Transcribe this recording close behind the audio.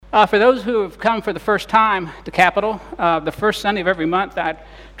For those who have come for the first time to Capitol, the first Sunday of every month, I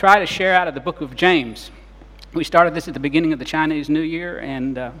try to share out of the book of James. We started this at the beginning of the Chinese New Year,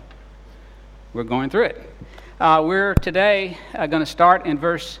 and we're going through it. We're today going to start in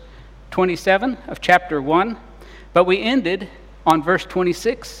verse 27 of chapter 1, but we ended on verse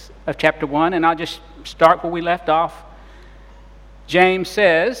 26 of chapter 1, and I'll just start where we left off. James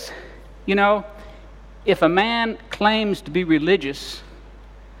says, if a man claims to be religious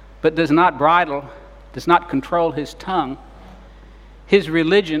but does not bridle, does not control his tongue, his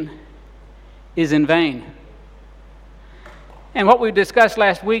religion is in vain. And what we discussed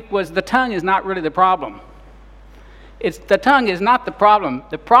last week was the tongue is not really the problem. The tongue is not the problem.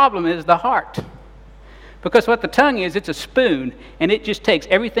 The problem is the heart. Because what the tongue is, it's a spoon, and it just takes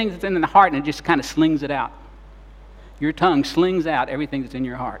everything that's in the heart and it just kind of slings it out. Your tongue slings out everything that's in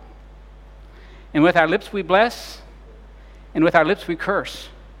your heart. And with our lips we bless, and with our lips we curse.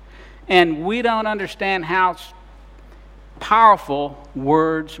 And we don't understand how powerful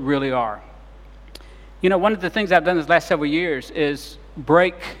words really are. One of the things I've done these last several years is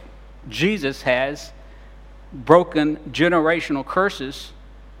Jesus has broken generational curses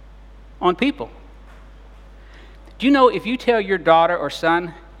on people. Do you know if you tell your daughter or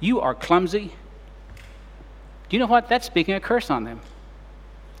son, you are clumsy, do you know what? That's speaking a curse on them.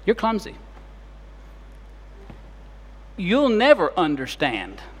 You're clumsy. You'll never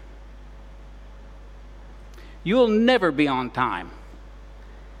understand. You'll never be on time.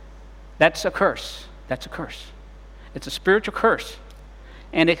 That's a curse. That's a curse. It's a spiritual curse.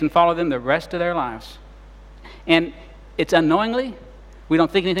 And it can follow them the rest of their lives. And it's unknowingly. We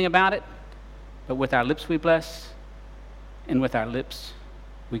don't think anything about it. But with our lips we bless. And with our lips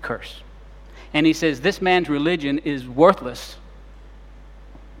we curse. And he says this man's religion is worthless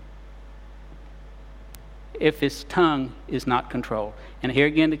if his tongue is not controlled. And here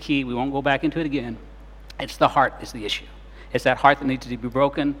again the key, we won't go back into it again. It's the heart is the issue. It's that heart that needs to be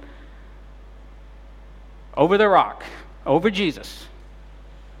broken over the rock, over Jesus,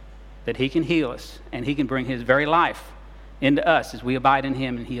 that he can heal us and he can bring his very life into us as we abide in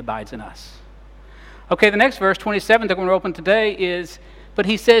him and he abides in us. Okay, the next verse, 27, that we're going to open today is, but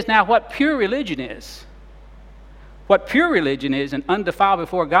he says now what pure religion is. What pure religion is and undefiled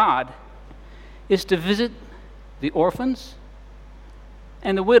before God is to visit the orphans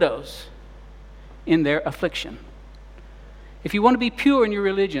and the widows in their affliction. If you want to be pure in your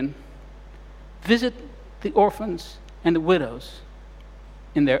religion, visit the orphans and the widows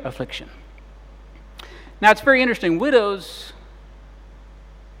in their affliction. Now it's very interesting. Widows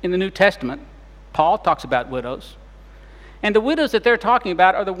in the New Testament, Paul talks about widows. And the widows that they're talking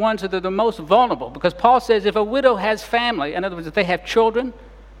about are the ones that are the most vulnerable, because Paul says if a widow has family, in other words, if they have children,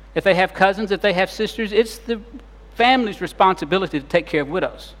 if they have cousins, if they have sisters, it's the family's responsibility to take care of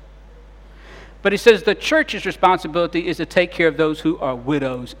widows. But he says the church's responsibility is to take care of those who are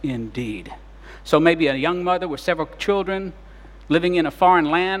widows indeed. So maybe a young mother with several children living in a foreign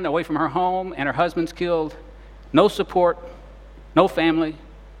land away from her home and her husband's killed, no support, no family.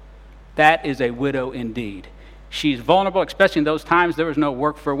 That is a widow indeed. She's vulnerable, especially in those times there was no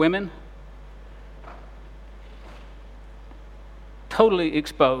work for women. Totally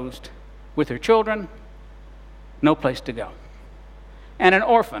exposed with her children, no place to go. And an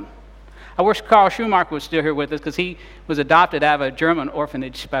orphan. I wish Carl Schumacher was still here with us because he was adopted out of a German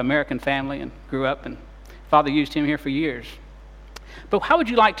orphanage by an American family and grew up, and Father used him here for years. But how would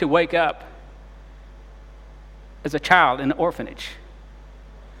you like to wake up as a child in an orphanage?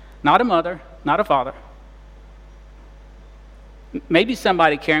 Not a mother, not a father. Maybe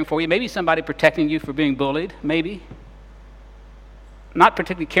somebody caring for you, maybe somebody protecting you from being bullied, maybe. Not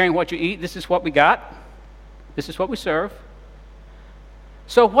particularly caring what you eat. This is what we got. This is what we serve.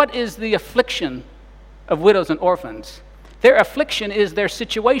 So what is the affliction of widows and orphans? Their affliction is their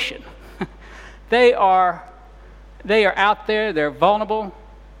situation. They are out there, they're vulnerable.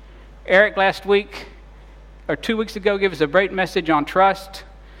 Eric last week, or 2 weeks ago, gave us a great message on trust.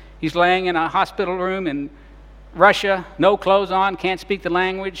 He's laying in a hospital room in Russia, no clothes on, can't speak the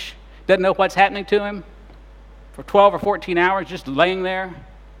language, doesn't know what's happening to him for 12 or 14 hours, just laying there.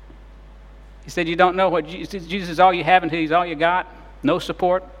 He said, you don't know what Jesus is all you have until he's all you got. No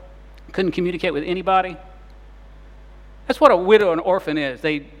support, couldn't communicate with anybody. That's what a widow and orphan is.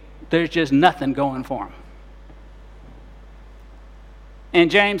 There's just nothing going for them. And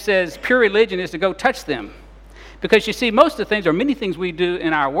James says pure religion is to go touch them. Because you see, most of the things, or many things we do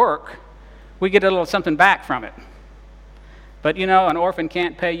in our work, we get a little something back from it. But an orphan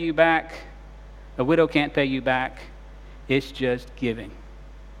can't pay you back. A widow can't pay you back. It's just giving.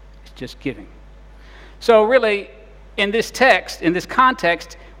 It's just giving. So really, in this text, in this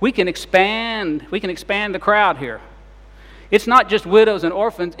context, We can expand the crowd here. It's not just widows and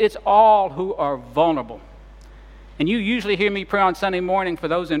orphans, it's all who are vulnerable. And you usually hear me pray on Sunday morning for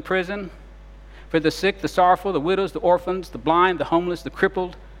those in prison, for the sick, the sorrowful, the widows, the orphans, the blind, the homeless, the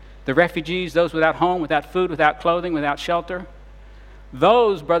crippled, the refugees, those without home, without food, without clothing, without shelter.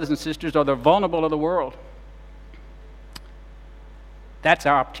 Those, brothers and sisters, are the vulnerable of the world. That's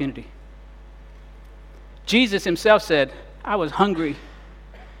our opportunity. Jesus himself said, I was hungry,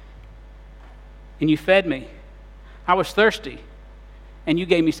 and you fed me. I was thirsty, and you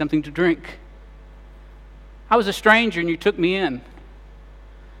gave me something to drink. I was a stranger, and you took me in.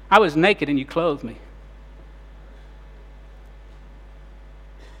 I was naked, and you clothed me.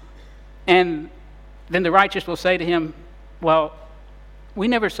 And then the righteous will say to him, well, we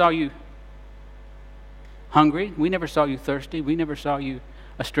never saw you hungry. We never saw you thirsty. We never saw you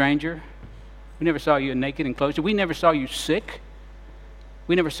a stranger. We never saw you naked and clothed. We never saw you sick.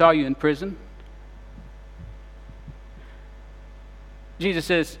 We never saw you in prison. Jesus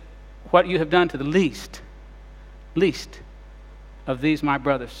says, what you have done to the least of these my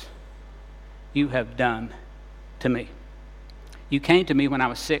brothers, you have done to me. You came to me when I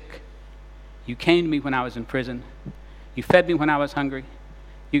was sick. You came to me when I was in prison. You fed me when I was hungry.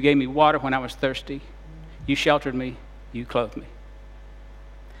 You gave me water when I was thirsty. You sheltered me. You clothed me.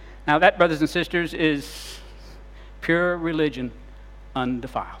 Now that, brothers and sisters, is pure religion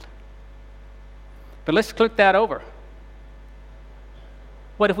undefiled. But let's click that over.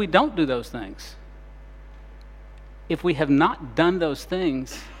 What if we don't do those things? If we have not done those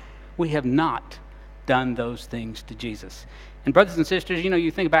things, we have not done those things to Jesus. And brothers and sisters,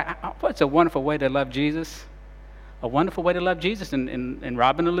 you think about what's a wonderful way to love Jesus. A wonderful way to love Jesus, and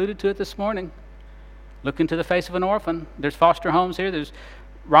Robin alluded to it this morning. Look into the face of an orphan. There's foster homes here. There's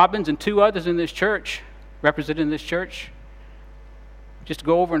Robins and 2 others in this church, represented in this church. Just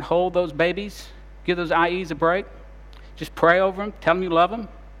go over and hold those babies. Give those IEs a break. Just pray over them. Tell them you love them.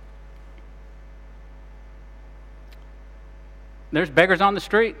 There's beggars on the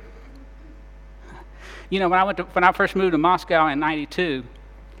street. When I first moved to Moscow in '92,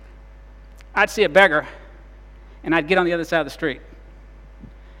 I'd see a beggar, and I'd get on the other side of the street.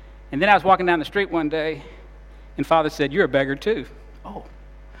 And then I was walking down the street one day, and Father said, "You're a beggar too." Oh.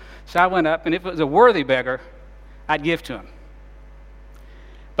 So I went up, and if it was a worthy beggar, I'd give to him.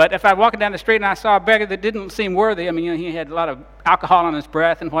 But if I was walking down the street and I saw a beggar that didn't seem worthy, he had a lot of alcohol on his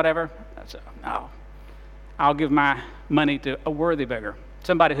breath and whatever, I said, no, I'll give my money to a worthy beggar,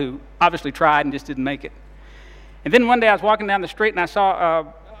 somebody who obviously tried and just didn't make it. And then one day I was walking down the street and I saw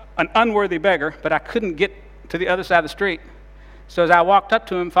an unworthy beggar, but I couldn't get to the other side of the street. So as I walked up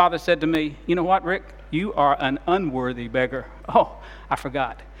to him, Father said to me, "You know what, Rick? You are an unworthy beggar." Oh, I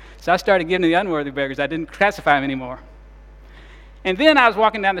forgot. So I started giving to the unworthy beggars. I didn't classify them anymore. And then I was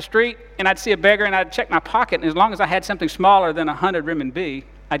walking down the street, and I'd see a beggar, and I'd check my pocket, and as long as I had something smaller than 100 renminbi,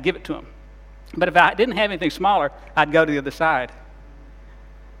 I'd give it to him. But if I didn't have anything smaller, I'd go to the other side.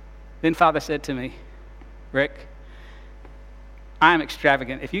 Then Father said to me, "Rick, I am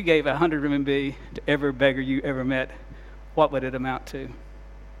extravagant. If you gave 100 renminbi to every beggar you ever met, what would it amount to?"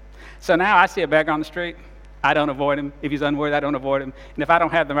 So now I see a beggar on the street. I don't avoid him. If he's unworthy, I don't avoid him. And if I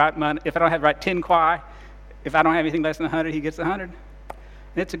don't have the right money, if I don't have the right 10 kwai, if I don't have anything less than 100, he gets 100. And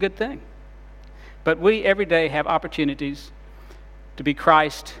it's a good thing. But we every day have opportunities to be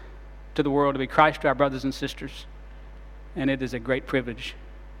Christ to the world, to be Christ to our brothers and sisters. And it is a great privilege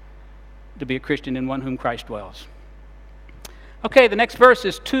to be a Christian in one whom Christ dwells. Okay, the next verse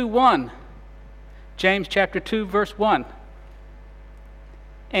is 2:1. James chapter 2, verse 1.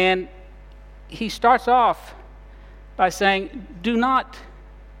 And he starts off by saying, do not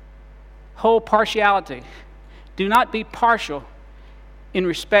hold partiality. Do not be partial in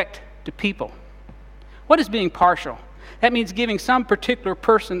respect to people. What is being partial? That means giving some particular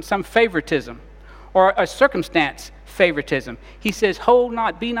person some favoritism or a circumstance favoritism. He says,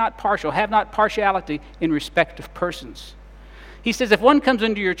 be not partial, have not partiality in respect of persons. He says, if one comes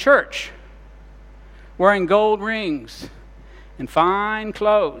into your church wearing gold rings and fine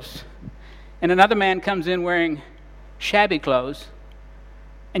clothes, and another man comes in wearing shabby clothes,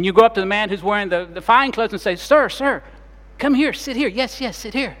 and you go up to the man who's wearing the fine clothes and say, Sir, come here, sit here. Yes,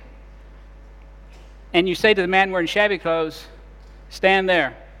 sit here. And you say to the man wearing shabby clothes, stand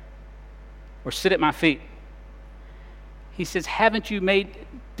there or sit at my feet. He says, haven't you made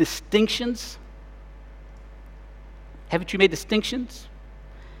distinctions? Haven't you made distinctions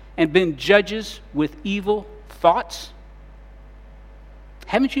and been judges with evil thoughts?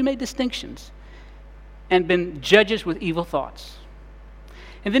 Haven't you made distinctions and been judges with evil thoughts?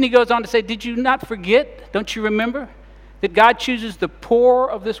 And then he goes on to say, did you not forget, don't you remember, that God chooses the poor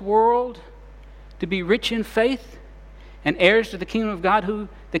of this world to be rich in faith and heirs to the kingdom of God,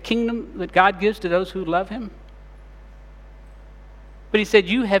 the kingdom that God gives to those who love him? But he said,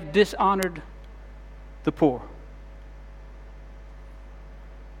 you have dishonored the poor.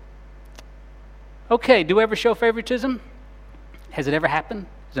 Okay, do we ever show favoritism? Has it ever happened?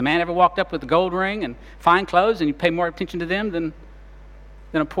 Has a man ever walked up with a gold ring and fine clothes and you pay more attention to them than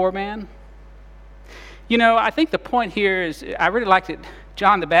a poor man? You know, I think the point here is, I really liked it,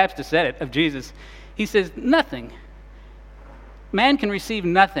 John the Baptist said it of Jesus. He says, nothing. Man can receive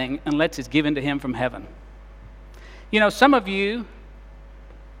nothing unless it's given to him from heaven. You know, some of you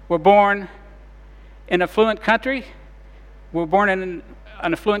were born in an affluent country, were born in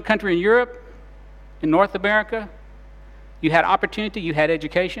an affluent country in Europe, in North America. You had opportunity, you had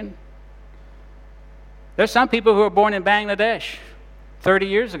education. There's some people who were born in Bangladesh 30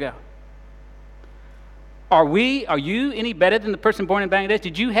 years ago. Are you any better than the person born in Bangladesh?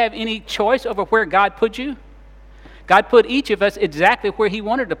 Did you have any choice over where God put you? God put each of us exactly where he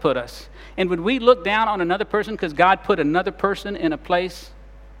wanted to put us. And would we look down on another person because God put another person in a place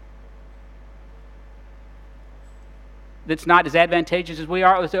that's not as advantageous as we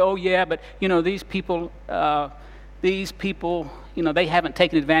are? We say, oh yeah, but you know, these people, you know, they haven't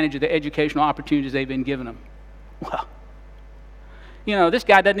taken advantage of the educational opportunities they've been given them. Well, you know, this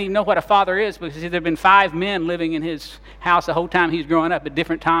guy doesn't even know what a father is because there have been 5 men living in his house the whole time he's growing up at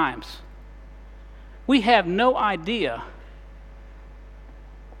different times. We have no idea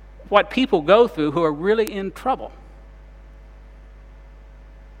what people go through who are really in trouble.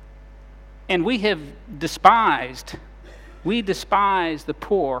 And we despise the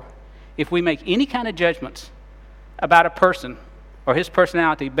poor if we make any kind of judgments about a person or his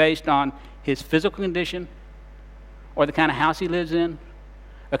personality based on his physical condition or the kind of house he lives in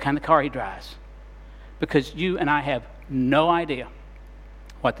or the kind of car he drives. Because you and I have no idea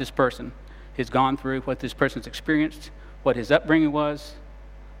what this person has gone through, what this person's experienced, what his upbringing was,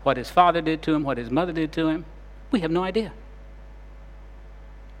 what his father did to him, what his mother did to him. We have no idea.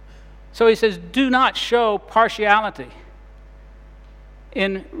 So he says, do not show partiality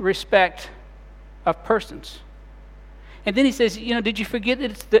in respect of persons. And then he says, you know, did you forget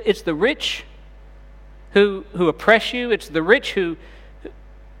that it's the rich who oppress you? It's the rich who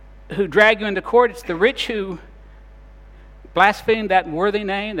drag you into court. It's the rich who blaspheme that worthy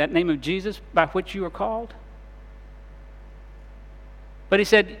name, that name of Jesus by which you are called. But he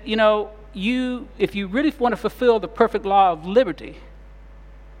said, you know, if you really want to fulfill the perfect law of liberty,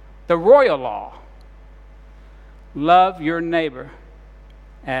 the royal law, love your neighbor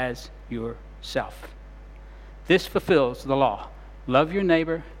as yourself. This fulfills the law. Love your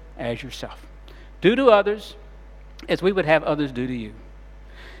neighbor as yourself. Do to others as we would have others do to you.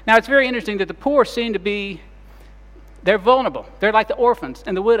 Now, it's very interesting that the poor seem to be, they're vulnerable. They're like the orphans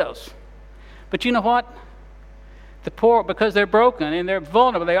and the widows. But you know what? The poor, because they're broken and they're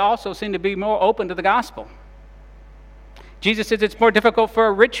vulnerable, they also seem to be more open to the gospel. Jesus says it's more difficult for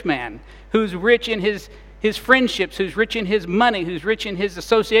a rich man who's rich in his friendships, who's rich in his money, who's rich in his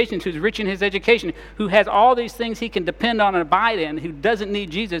associations, who's rich in his education, who has all these things he can depend on and abide in, who doesn't need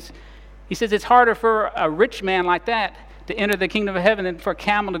Jesus. He says it's harder for a rich man like that to enter the kingdom of heaven than for a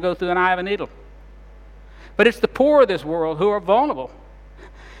camel to go through an eye of a needle. But it's the poor of this world who are vulnerable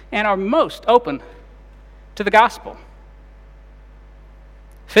and are most open to the gospel.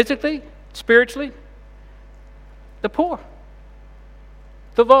 Physically, spiritually, the poor,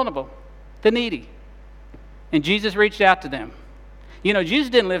 the vulnerable, the needy. And Jesus reached out to them. You know, Jesus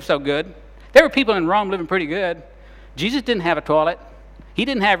didn't live so good. There were people in Rome living pretty good. Jesus didn't have a toilet. He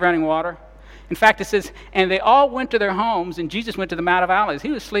didn't have running water. In fact, it says, and they all went to their homes, and Jesus went to the Mount of Olives.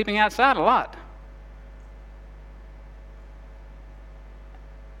 He was sleeping outside a lot.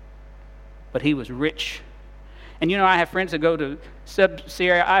 But he was rich. And you know, I have friends that go to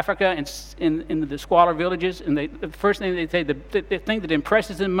sub-Saharan Africa and in the squalor villages, and the first thing they say, the thing that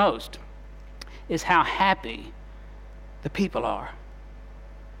impresses them most is how happy the people are.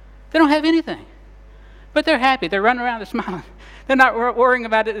 They don't have anything, but they're happy. They're running around, they're smiling. They're not worrying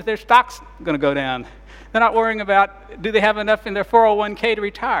about it if their stock's going to go down. They're not worrying about, do they have enough in their 401k to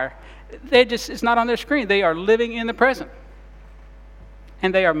retire? It's not on their screen. They are living in the present.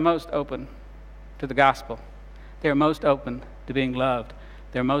 And they are most open to the gospel. They are most open to being loved.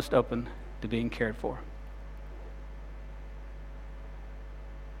 They're most open to being cared for.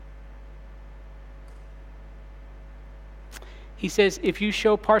 He says, if you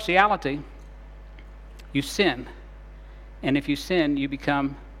show partiality, you sin. And if you sin, you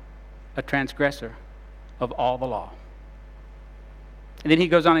become a transgressor of all the law. And then he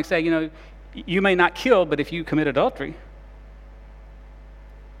goes on and say, you know, you may not kill, but if you commit adultery,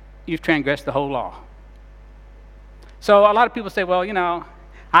 you've transgressed the whole law. So a lot of people say, well,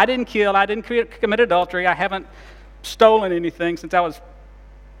 I didn't kill, I didn't commit adultery, I haven't stolen anything since I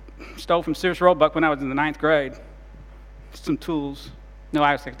stole from Sears Roebuck when I was in the 9th grade. Some tools. No,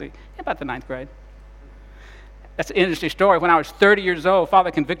 I was actually about the 9th grade. That's an interesting story. When I was 30 years old,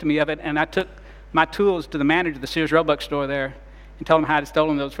 Father convicted me of it, and I took my tools to the manager of the Sears Roebuck store there and told him how I had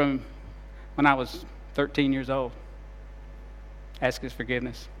stolen those from him when I was 13 years old. Ask his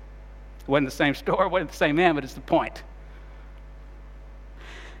forgiveness. It wasn't the same store, it wasn't the same man, but it's the point.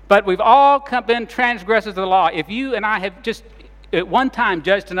 But we've all been transgressors of the law. If you and I have just at one time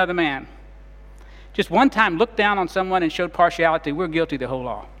judged another man, just one time looked down on someone and showed partiality, we're guilty of the whole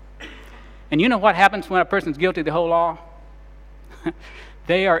law. And you know what happens when a person's guilty of the whole law?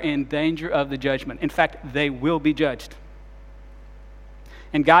 They are in danger of the judgment. In fact, they will be judged.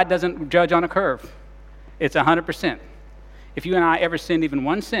 And God doesn't judge on a curve. It's 100%. If you and I ever sinned even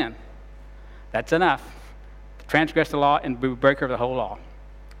one sin, that's enough to transgress the law and be a breaker of the whole law.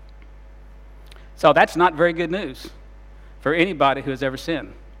 So that's not very good news for anybody who has ever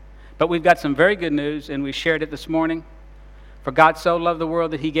sinned. But we've got some very good news, and we shared it this morning. For God so loved the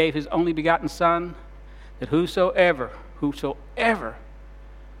world that he gave his only begotten Son, that whosoever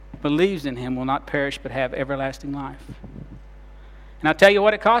believes in him will not perish but have everlasting life. And I'll tell you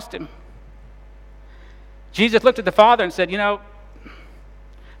what it cost him. Jesus looked at the Father and said,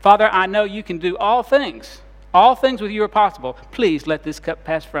 Father, I know you can do all things. All things with you are possible. Please let this cup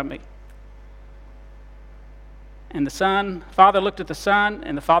pass from me. And the Father looked at the Son,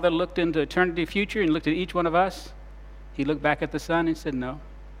 and the Father looked into eternity future and looked at each one of us. He looked back at the Son and said, no.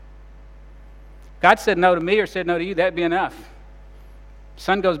 God said no to me or said no to you, that'd be enough.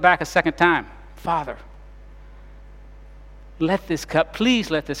 Son goes back a second time. Father,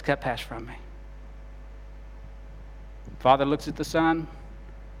 please let this cup pass from me. Father looks at the Son,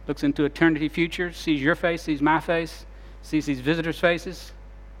 looks into eternity future, sees your face, sees my face, sees these visitors' faces,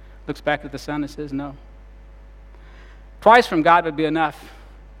 looks back at the Son and says no. Twice from God would be enough.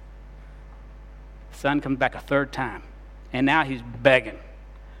 The Son comes back a third time, and now he's begging.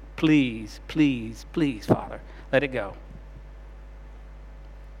 Please, please, please, Father, let it go.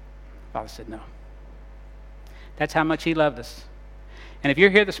 Father said no. That's how much he loved us. And if you're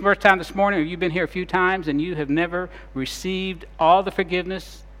here this first time this morning, or you've been here a few times and you have never received all the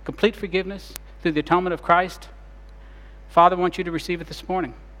forgiveness, complete forgiveness through the atonement of Christ, Father wants you to receive it this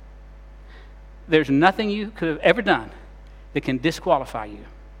morning. There's nothing you could have ever done that can disqualify you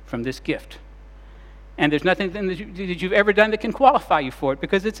from this gift. And there's nothing that you've ever done that can qualify you for it,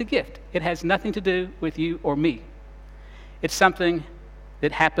 because it's a gift. It has nothing to do with you or me. It's something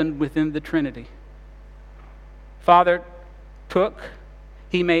that happened within the Trinity. Father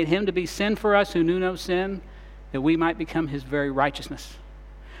he made him to be sin for us who knew no sin, that we might become his very righteousness.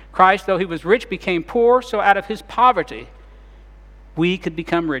 Christ, though he was rich, became poor, so out of his poverty we could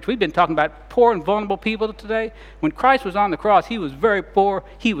become rich. We've been talking about poor and vulnerable people today. When Christ was on the cross, he was very poor,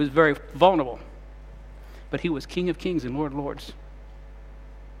 he was very vulnerable. But he was King of Kings and Lord of Lords.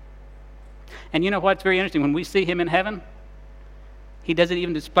 And you know what's very interesting? When we see him in heaven, he doesn't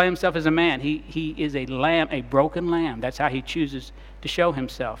even display himself as a man. He is a lamb, a broken lamb. That's how he chooses to show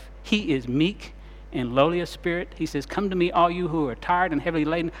himself. He is meek and lowly of spirit. He says, come to me, all you who are tired and heavily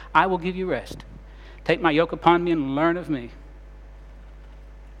laden. I will give you rest. Take my yoke upon me and learn of me.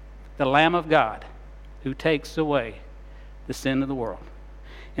 The Lamb of God who takes away the sin of the world.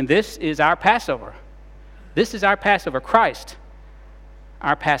 And this is our Passover. This is our Passover. Christ,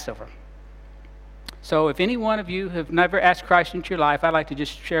 our Passover. So if any one of you have never asked Christ into your life, I'd like to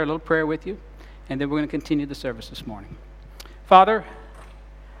just share a little prayer with you, and then we're going to continue the service this morning. Father,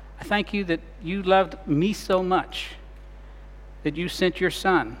 I thank you that you loved me so much that you sent your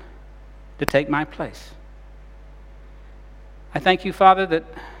Son to take my place. I thank you, Father, that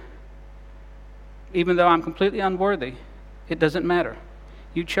even though I'm completely unworthy, it doesn't matter.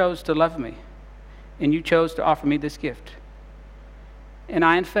 You chose to love me, and you chose to offer me this gift. And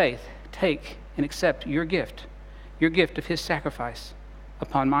I, in faith, take and accept your gift of his sacrifice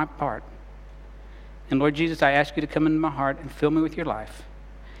upon my part. And Lord Jesus, I ask you to come into my heart and fill me with your life,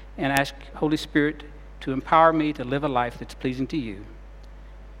 and ask Holy Spirit to empower me to live a life that's pleasing to you.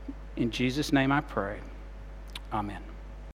 In Jesus' name I pray. Amen.